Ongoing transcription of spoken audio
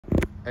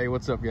Hey,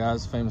 what's up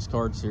guys? Famous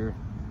Cards here.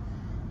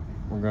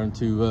 We're going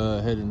to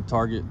head in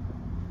Target,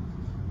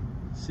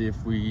 see if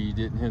we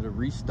didn't hit a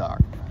restock.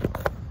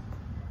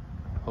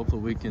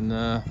 Hopefully we can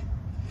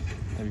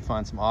maybe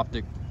find some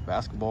optic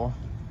basketball.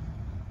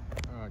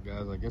 All right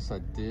guys, I guess I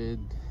did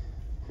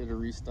hit a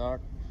restock,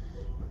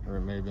 or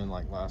it may have been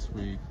like last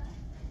week.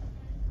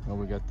 Oh,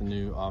 we got the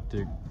new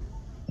optic.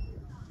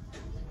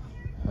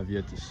 Have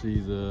yet to see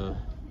the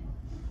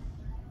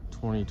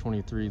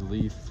 2023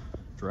 Leaf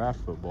draft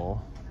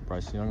football.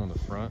 Bryce Young on the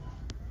front.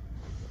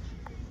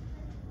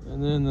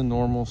 And then the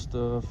normal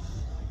stuff.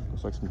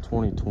 Looks like some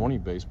 2020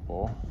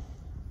 baseball.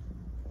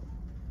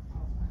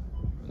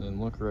 And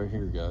then look right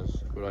here, guys.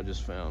 Look what I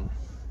just found.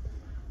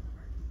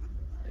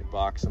 A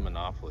box of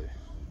Monopoly.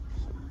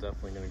 So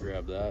definitely gonna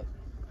grab that.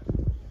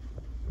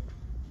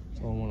 It's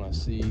the only one I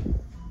see.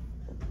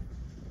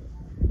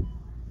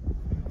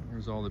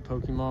 There's all the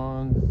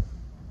Pokemon.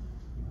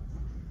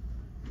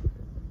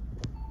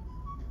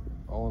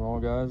 All in all,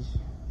 guys,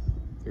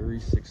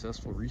 very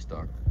successful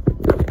restock.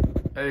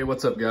 Hey,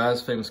 what's up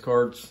guys? Famous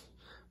Cards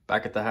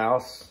back at the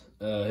house.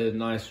 Hit a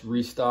nice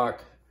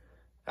restock.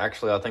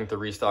 Actually, I think the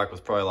restock was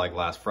probably like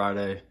last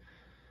Friday.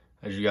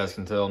 As you guys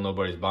can tell,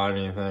 nobody's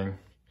buying anything.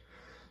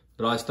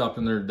 But I stopped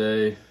in there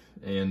today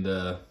and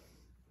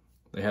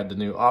they had the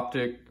new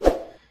optic.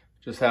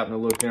 Just happened to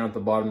look down at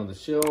the bottom of the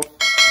shelf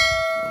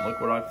and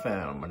look what I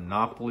found.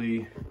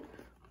 Monopoly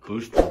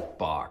booster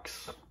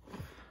box.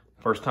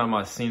 First time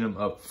I seen them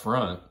up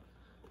front.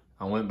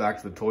 I went back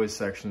to the toys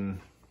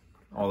section.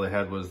 All they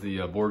had was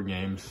the board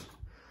games.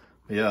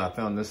 But yeah, I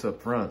found this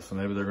up front, so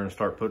maybe they're gonna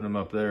start putting them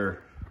up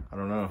there. I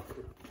don't know.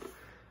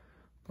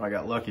 But I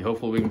got lucky.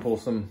 Hopefully we can pull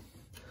some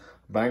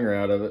banger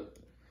out of it.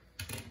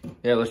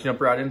 Yeah, let's jump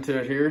right into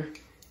it here.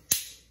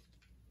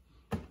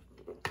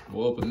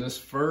 We'll open this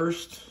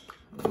first,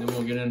 and then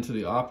we'll get into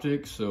the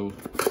optic. So,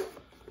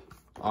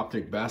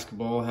 optic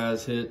basketball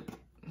has hit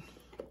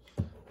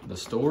the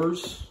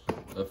stores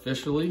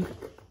officially.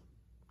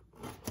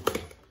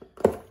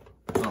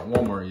 Not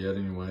Walmart yet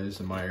anyways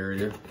in my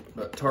area,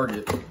 but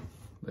Target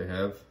they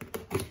have.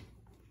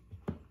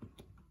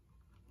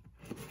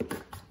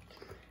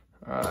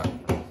 Alright.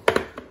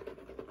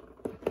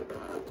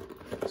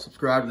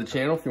 Subscribe to the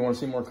channel if you want to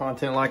see more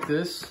content like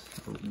this.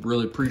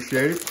 Really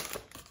appreciate it.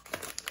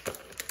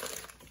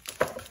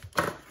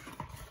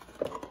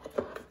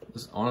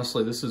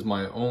 Honestly, this is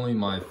my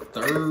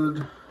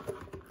third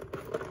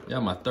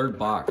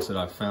box that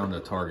I found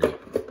at Target,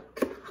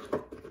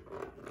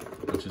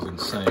 which is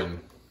insane.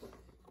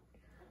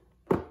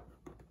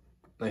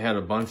 They had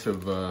a bunch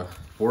of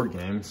board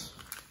games,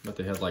 but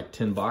they had like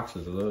 10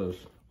 boxes of those.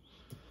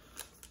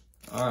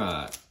 All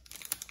right,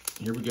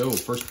 here we go,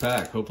 first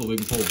pack. Hopefully we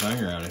can pull a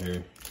banger out of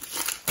here.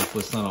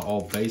 Hopefully it's not an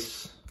all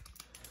base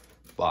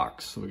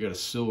box. So we got a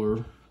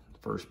silver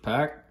first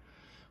pack.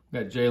 We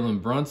got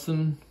Jalen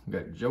Brunson, we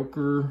got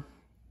Joker,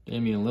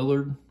 Damian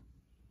Lillard,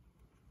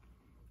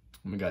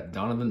 and we got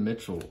Donovan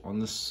Mitchell on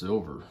the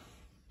silver.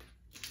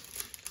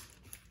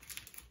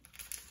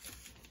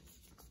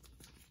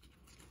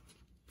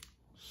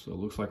 So it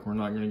looks like we're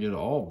not going to get an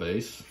all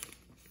base.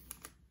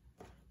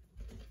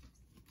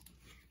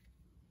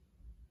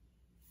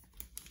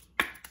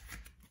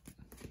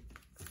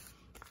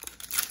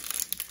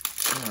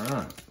 All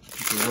right,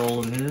 keep it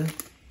rolling here.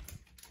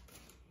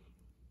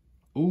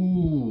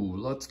 Ooh,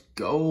 let's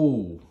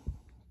go.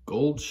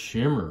 Gold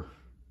shimmer.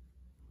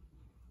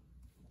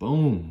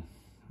 Boom.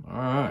 All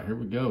right, here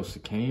we go.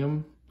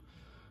 Sakam.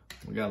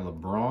 We got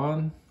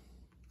LeBron.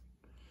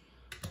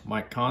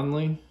 Mike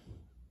Conley.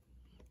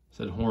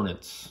 Said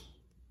Hornets.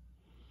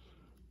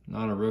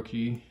 Not a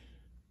rookie.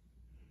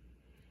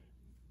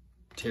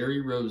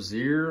 Terry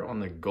Rozier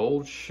on the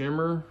gold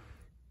shimmer.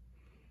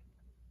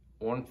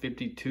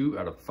 152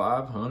 out of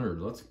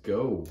 500. Let's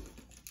go.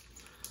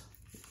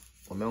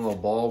 LaMelo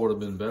Ball would have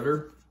been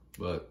better,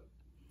 but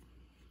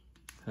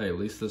hey, at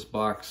least this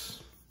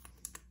box,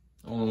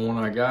 the only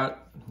one I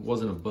got,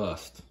 wasn't a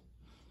bust.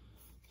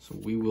 So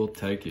we will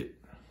take it.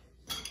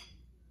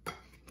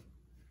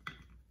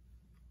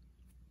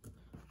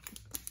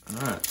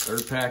 All right,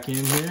 third pack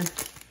in here.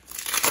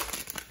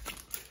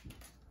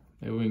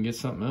 Maybe we can get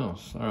something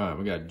else. All right,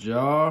 we got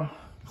Ja,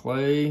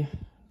 Clay,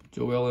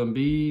 Joel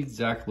Embiid,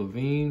 Zach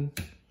LaVine.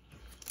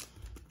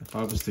 If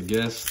I was to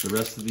guess, the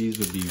rest of these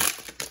would be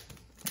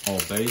all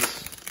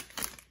base.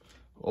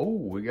 Oh,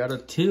 we got a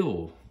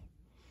Till.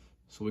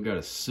 So we got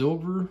a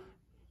silver,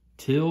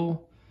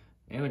 Till,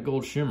 and a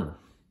gold shimmer.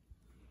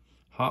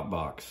 Hot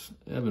box.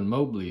 Evan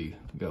Mobley.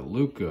 We got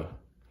Luka.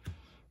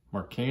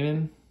 Mark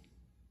Cannon.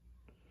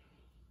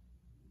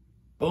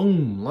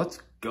 Boom. Let's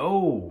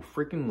go.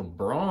 Freaking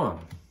LeBron.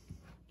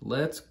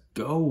 Let's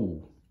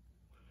go.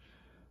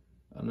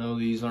 I know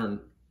these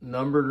aren't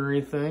numbered or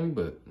anything,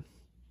 but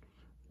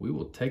we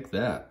will take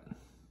that.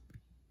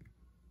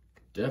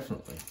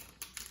 Definitely.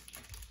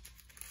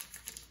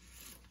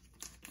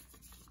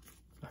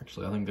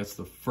 Actually, I think that's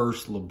the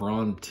first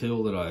LeBron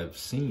Till that I've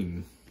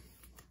seen.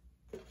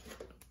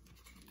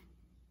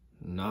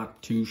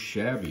 Not too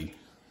shabby.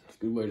 It's a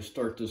good way to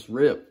start this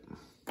rip.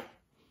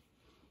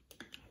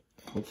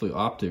 hopefully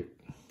optic.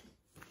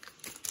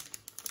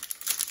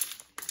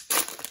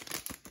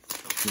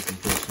 We can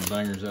pull some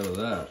bangers out of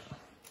that.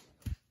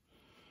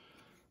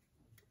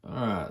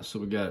 All right, so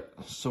we got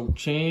Sok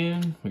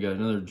Chan, we got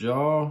another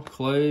Jaw,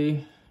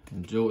 Clay,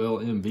 and Joel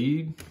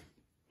Embiid.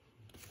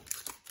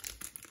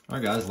 All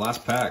right, guys,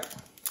 last pack.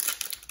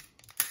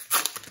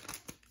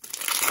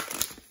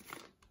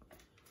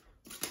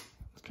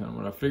 That's kind of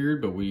what I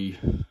figured, but we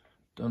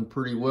done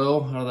pretty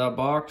well out of that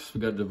box. We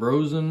got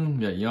DeRozan,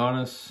 we got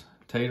Giannis,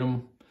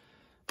 Tatum,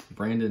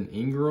 Brandon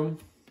Ingram.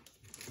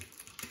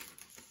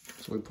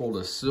 So we pulled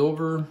a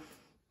silver,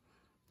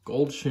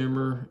 gold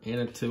shimmer, and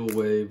a teal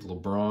wave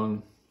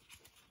LeBron.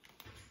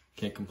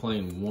 Can't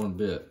complain one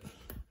bit.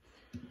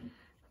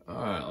 All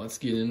right, let's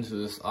get into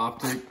this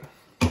optic.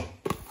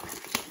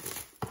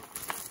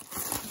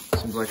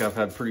 Seems like I've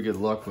had pretty good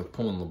luck with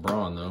pulling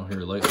LeBron though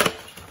here lately.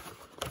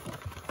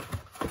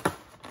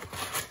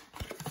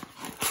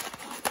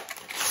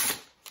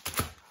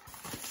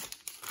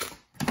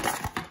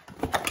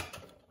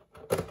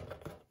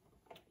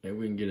 Maybe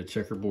we can get a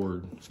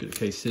checkerboard. Let's get a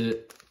case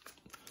hit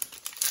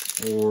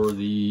or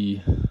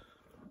the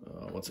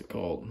what's it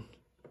called?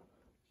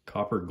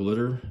 Copper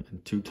glitter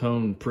and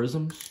two-tone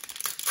prisms.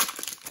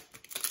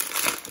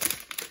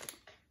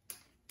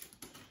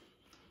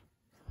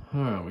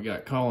 All right, we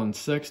got Colin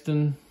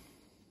Sexton,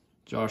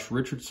 Josh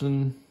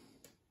Richardson,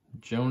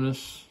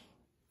 Jonas.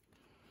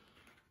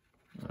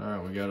 All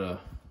right, we got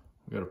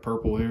a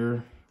purple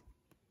here.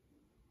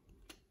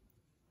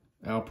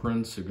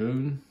 Alperen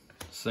Sengun,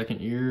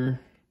 second year.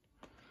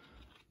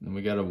 Then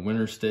we got a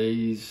winter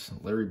stays,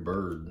 Larry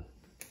Bird.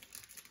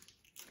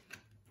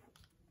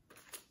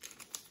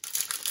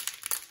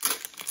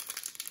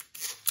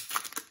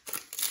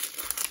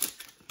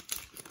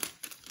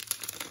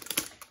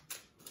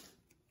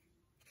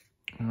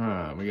 All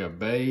right, we got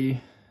Bay,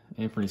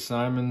 Anthony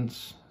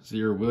Simons,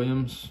 Zero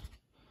Williams.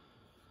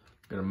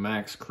 Got a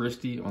Max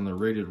Christie on the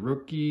rated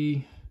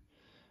rookie.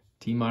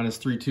 T-minus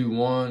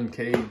 321,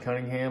 Cade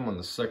Cunningham on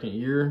the second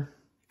year.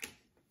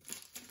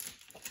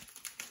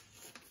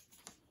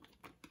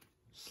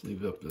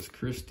 Sleeve up this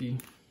Christie.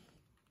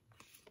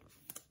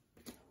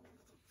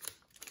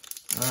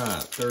 All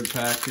right, third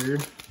pack here.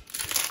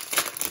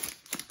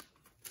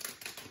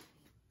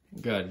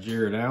 We got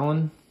Jared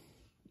Allen,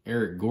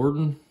 Eric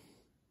Gordon,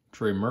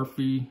 Trey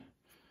Murphy,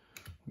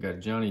 we got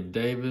Johnny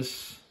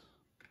Davis,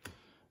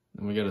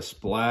 and we got a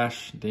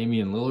splash,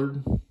 Damian Lillard.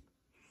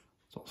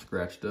 It's all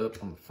scratched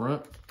up on the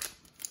front.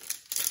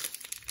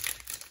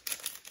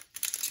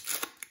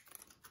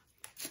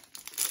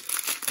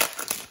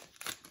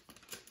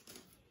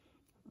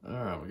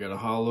 All right, we got a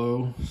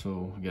hollow.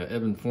 So we got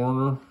Evan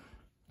Fournier,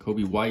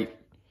 Kobe White,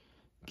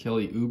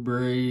 Kelly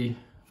Oubre, we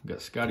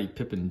got Scottie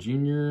Pippen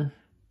Jr.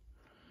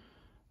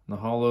 And the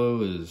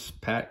hollow is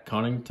Pat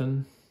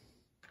Connaughton.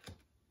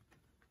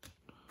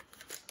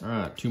 All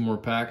right, two more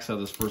packs out of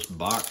this first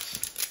box.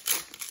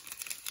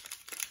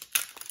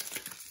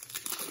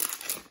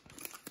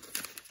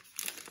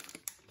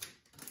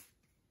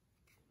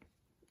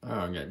 All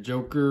right, we got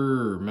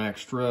Joker,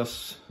 Max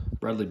Struss,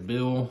 Bradley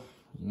Beal,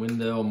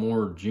 Wendell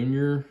Moore Jr.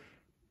 And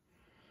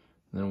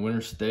then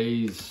winner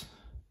stays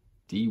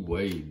D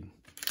Wade.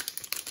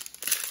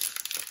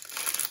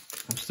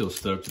 I'm still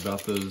stoked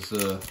about those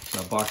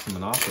that box of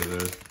Monopoly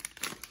there.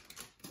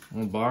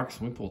 One box,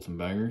 and we pulled some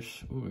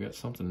bangers. Ooh, we got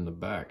something in the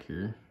back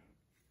here.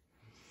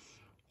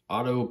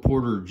 Otto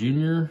Porter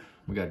Jr.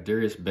 We got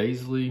Darius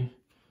Baisley,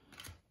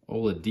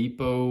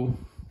 Oladipo.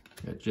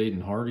 We got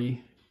Jaden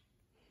Hardy.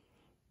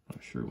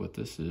 Not sure what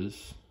this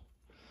is.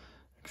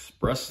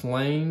 Express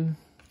Lane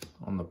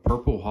on the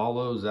purple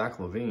hollow Zach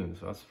LaVine.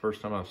 So that's the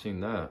first time I've seen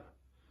that.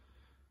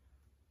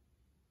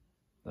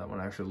 That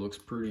one actually looks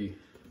pretty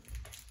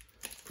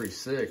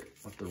sick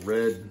with the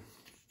red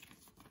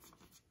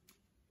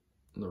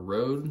on the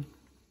road.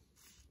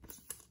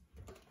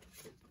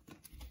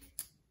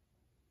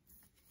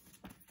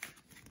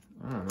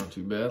 All right, not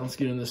too bad. Let's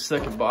get in this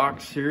second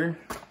box here.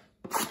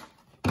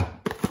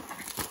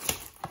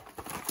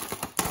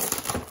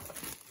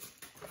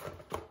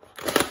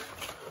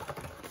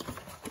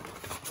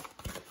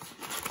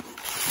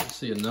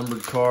 See a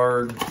numbered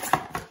card,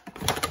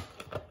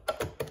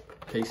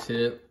 case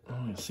hit. I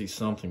want to see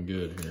something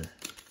good here.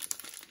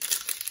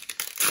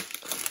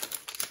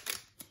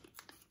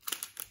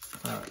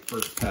 All right,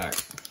 first pack.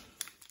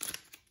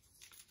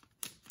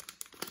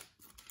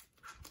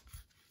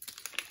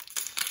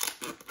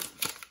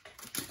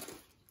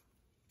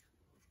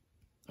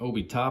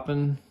 Obi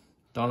Toppin,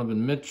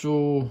 Donovan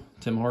Mitchell,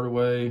 Tim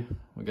Hardaway.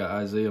 We got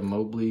Isaiah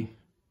Mobley.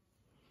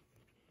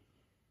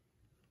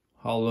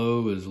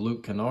 Hollow is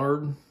Luke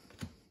Kennard.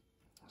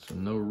 So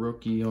no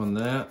rookie on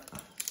that.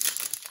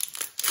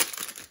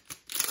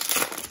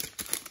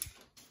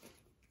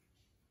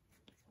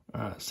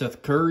 All right,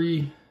 Seth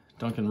Curry,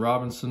 Duncan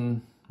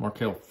Robinson,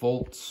 Markelle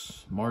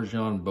Fultz,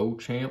 Marjon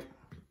Beauchamp,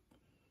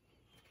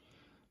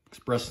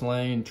 Express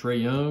Lane,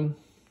 Trae Young.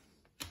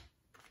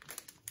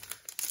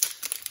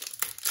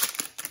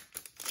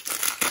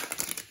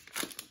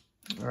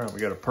 All right,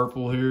 we got a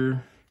purple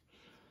here.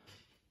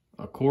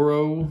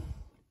 Okoro,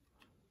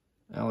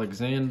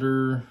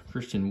 Alexander,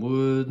 Christian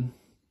Wood.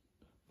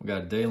 We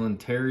got Dalen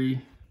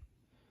Terry.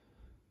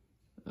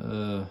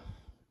 It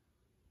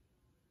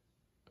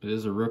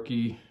is a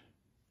rookie.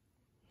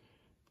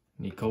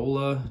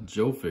 Nikola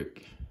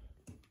Jovic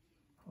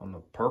on the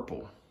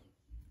purple.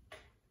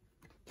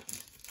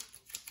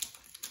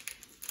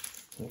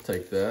 We'll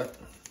take that.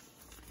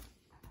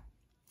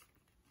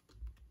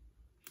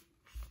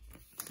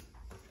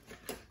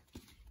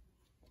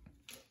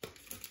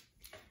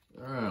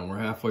 All right, we're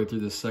halfway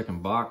through this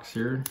second box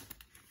here.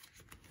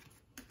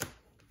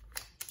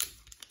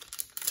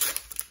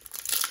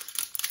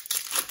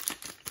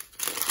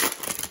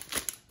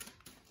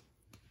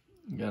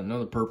 Got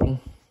another purple.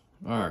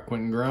 All right,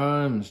 Quentin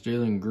Grimes,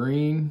 Jalen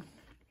Green,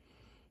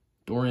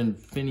 Dorian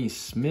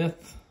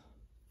Finney-Smith.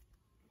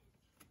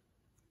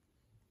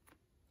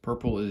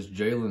 Purple is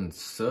Jalen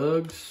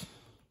Suggs.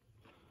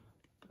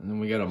 And then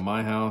we got a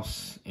My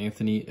House,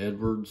 Anthony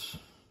Edwards.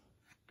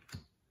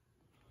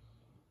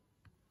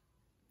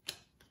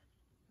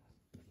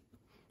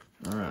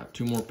 All right,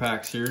 2 more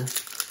packs here.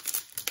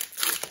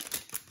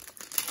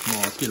 Come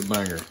on, let's get a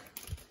banger.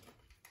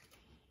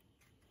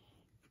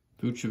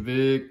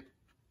 Vucevic,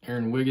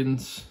 Aaron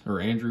Wiggins,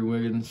 or Andrew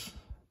Wiggins,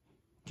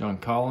 John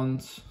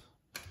Collins.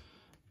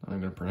 I'm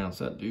gonna pronounce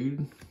that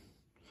dude.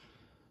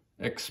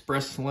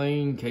 Express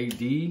Lane,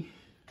 KD.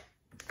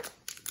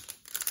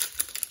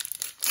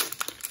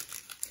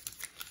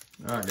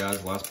 All right,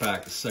 guys, last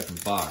pack, the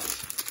second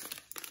box.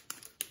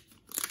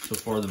 So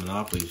far, the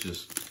Monopoly's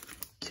just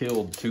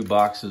killed 2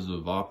 boxes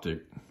of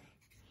Optic.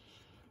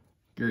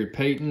 Gary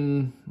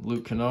Payton,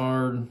 Luke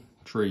Kennard,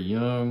 Trey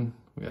Young.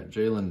 We got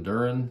Jalen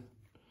Duren.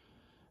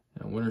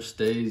 And winner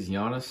stays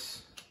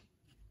Giannis.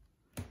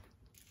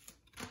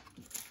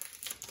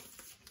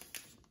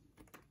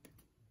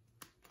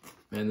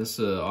 Man, this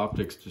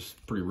Optic's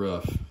just pretty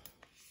rough.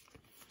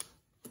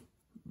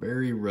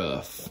 Very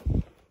rough.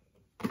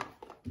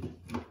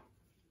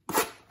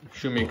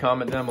 Shoot me a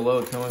comment down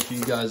below. Tell me if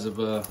you guys have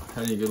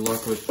had any good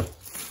luck with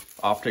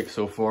Optic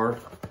so far.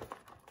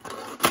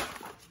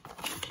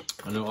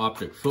 I know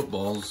Optic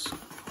footballs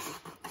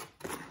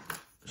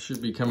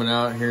should be coming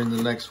out here in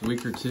the next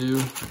week or 2.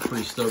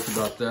 Pretty stoked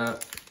about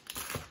that.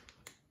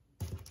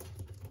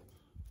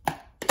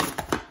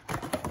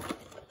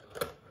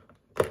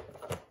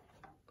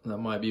 That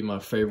might be my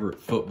favorite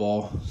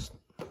football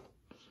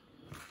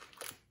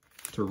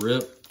to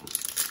rip.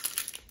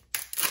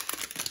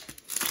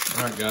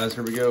 All right, guys,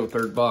 here we go.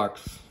 Third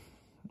box.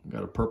 We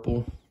got a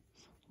purple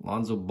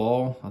Lonzo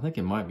Ball. I think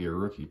it might be a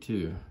rookie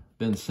too.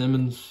 Ben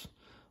Simmons,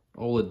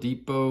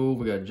 Oladipo.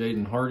 We got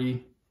Jaden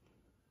Hardy.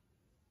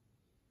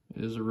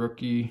 It is a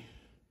rookie.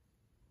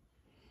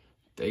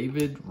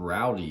 David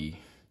Rowdy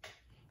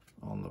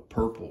on the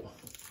purple.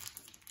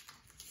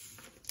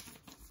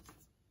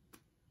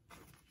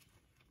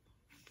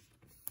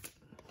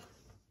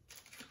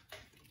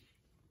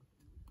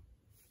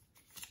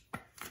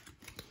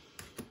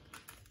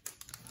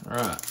 All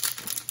right.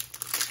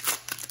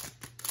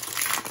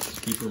 Let's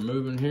keep her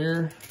moving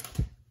here.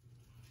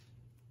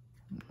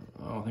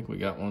 Oh, I think we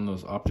got one of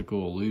those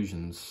optical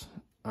illusions.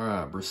 All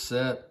right,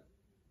 Brissett.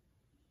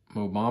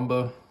 Mo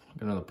Bamba,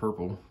 got another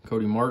purple.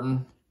 Cody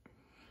Martin,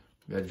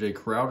 we got Jay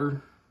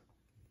Crowder.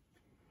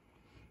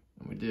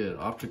 And we did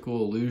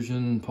Optical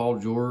Illusion, Paul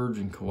George,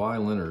 and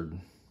Kawhi Leonard.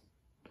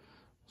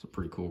 Those are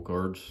pretty cool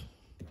cards.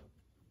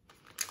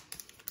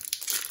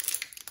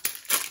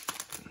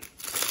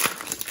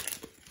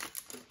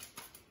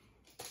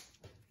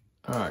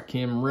 All right,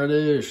 Cam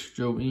Reddish,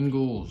 Joe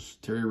Ingles,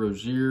 Terry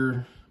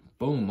Rozier.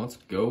 Boom, let's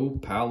go.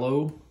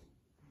 Paolo.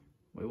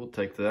 We will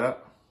take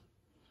that.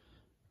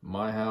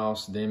 My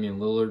House, Damian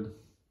Lillard.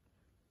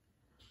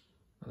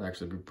 That'd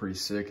actually be pretty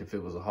sick if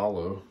it was a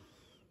hollow.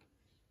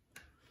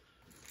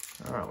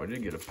 All right, we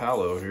did get a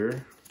Paolo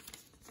here.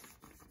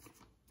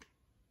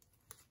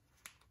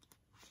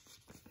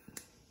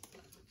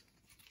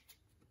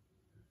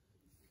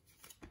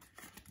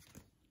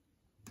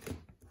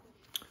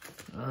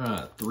 All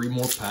right, 3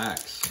 more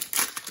packs.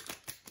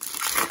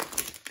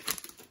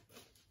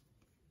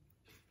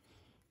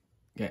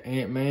 Got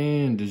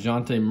Ant-Man,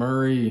 DeJounte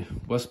Murray,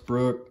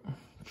 Westbrook,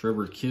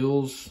 Trevor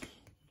Kills,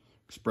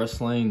 Express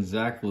Lane,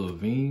 Zach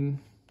LaVine.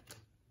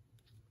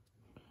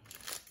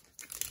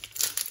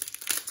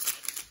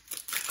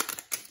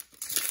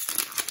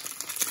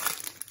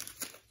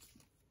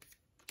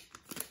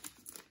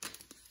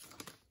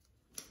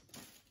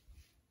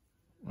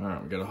 All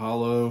right, we got a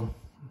hollow.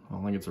 I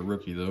don't think it's a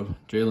rookie though.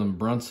 Jalen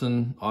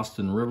Brunson,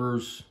 Austin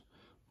Rivers,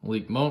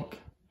 Malik Monk,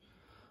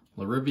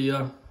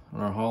 Larivia.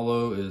 And our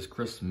hollow is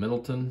Chris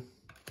Middleton.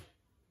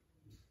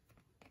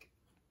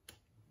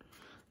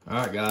 All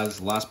right,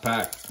 guys, last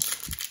pack.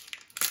 Let's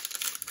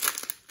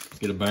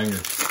get a banger.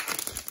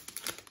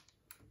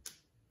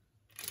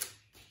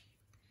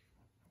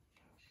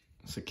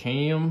 It's a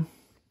Cam.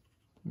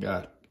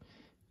 Got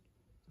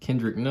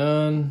Kendrick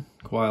Nunn,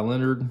 Kawhi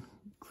Leonard,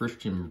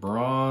 Christian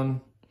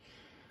Braun.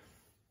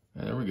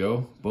 And there we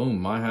go.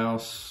 Boom, My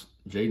House,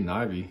 Jaden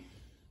Ivey.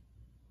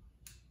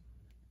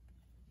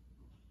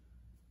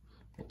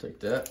 We'll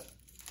take that.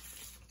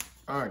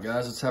 All right,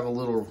 guys, let's have a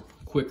little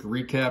quick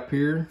recap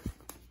here.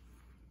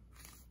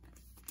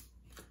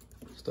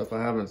 Stuff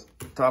I haven't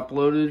top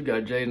loaded.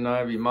 Got Jaden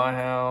Ivey, My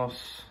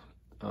House.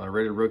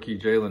 Rated rookie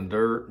Jalen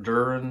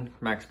Duren,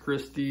 Max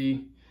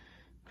Christie,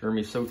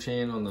 Jeremy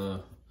Sochan on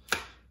the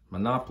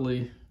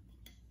Monopoly.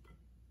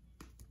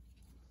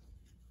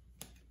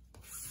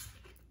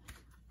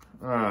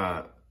 All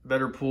right,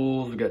 better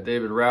pools. We got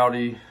David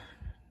Rowdy,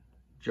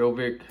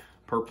 Jovic,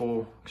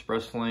 purple,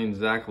 Express Lane,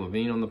 Zach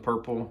Levine on the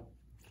purple.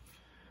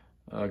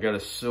 Got a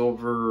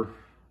silver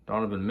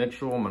Donovan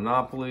Mitchell,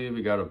 Monopoly.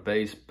 We got a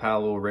base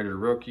Paolo rated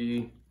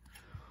rookie.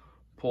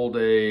 Pulled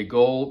a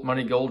gold,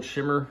 money gold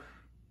shimmer,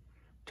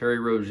 Terry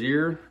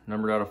Rozier,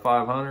 numbered out of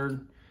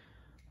 500.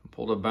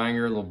 Pulled a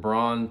banger,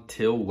 LeBron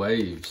Till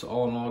Waves.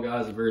 All in all,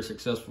 guys, a very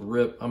successful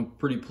rip. I'm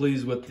pretty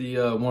pleased with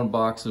the one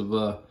box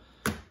of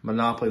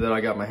Monopoly that I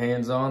got my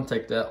hands on.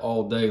 Take that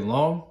all day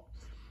long.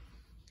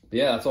 But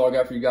yeah, that's all I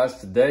got for you guys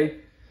today.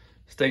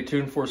 Stay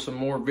tuned for some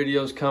more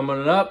videos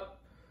coming up.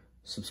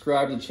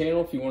 Subscribe to the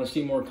channel if you want to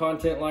see more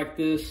content like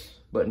this.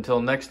 But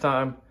until next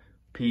time,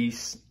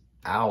 peace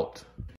out.